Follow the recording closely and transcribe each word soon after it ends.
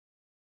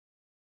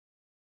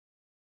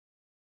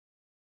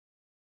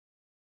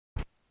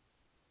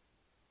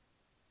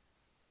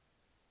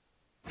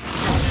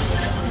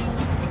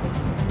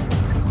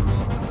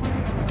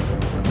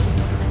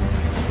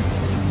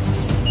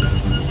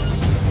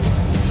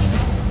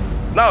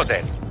Now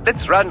then,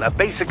 let's run a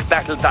basic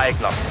battle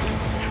diagnostic.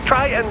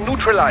 Try and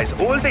neutralize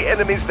all the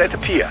enemies that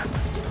appear.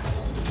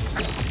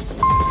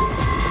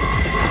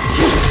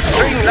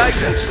 String light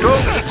and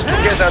strong hits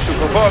together to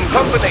perform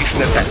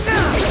combination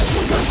attacks.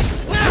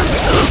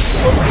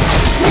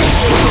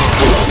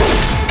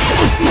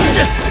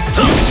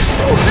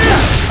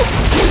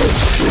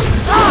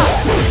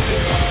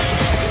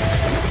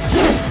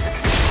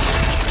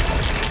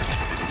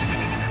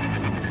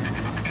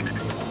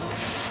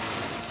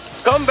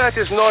 Combat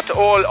is not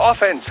all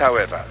offense,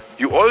 however.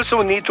 You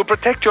also need to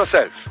protect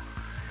yourself.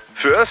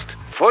 First,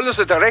 follow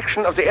the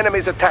direction of the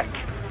enemy's attack.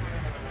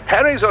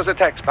 Parry those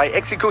attacks by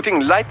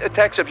executing light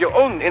attacks of your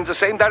own in the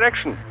same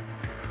direction.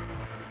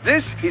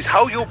 This is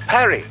how you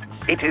parry.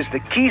 It is the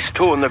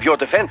keystone of your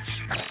defense.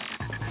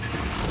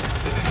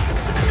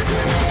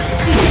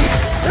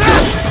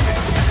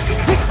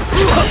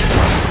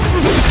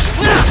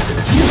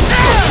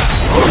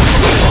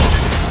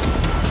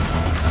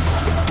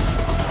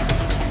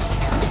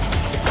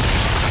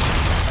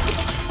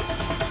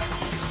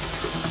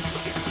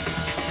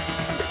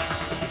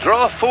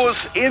 Draw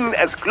foes in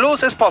as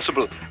close as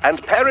possible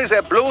and parry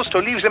their blows to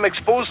leave them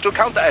exposed to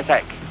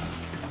counterattack.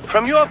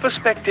 From your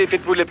perspective,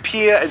 it will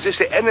appear as if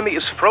the enemy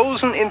is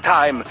frozen in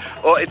time,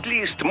 or at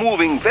least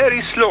moving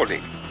very slowly.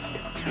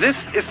 This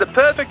is the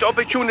perfect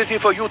opportunity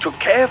for you to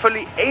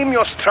carefully aim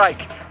your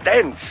strike,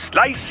 then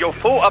slice your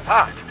foe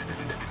apart.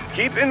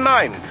 Keep in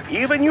mind,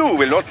 even you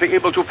will not be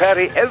able to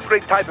parry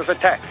every type of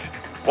attack.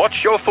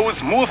 Watch your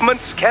foe's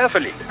movements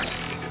carefully.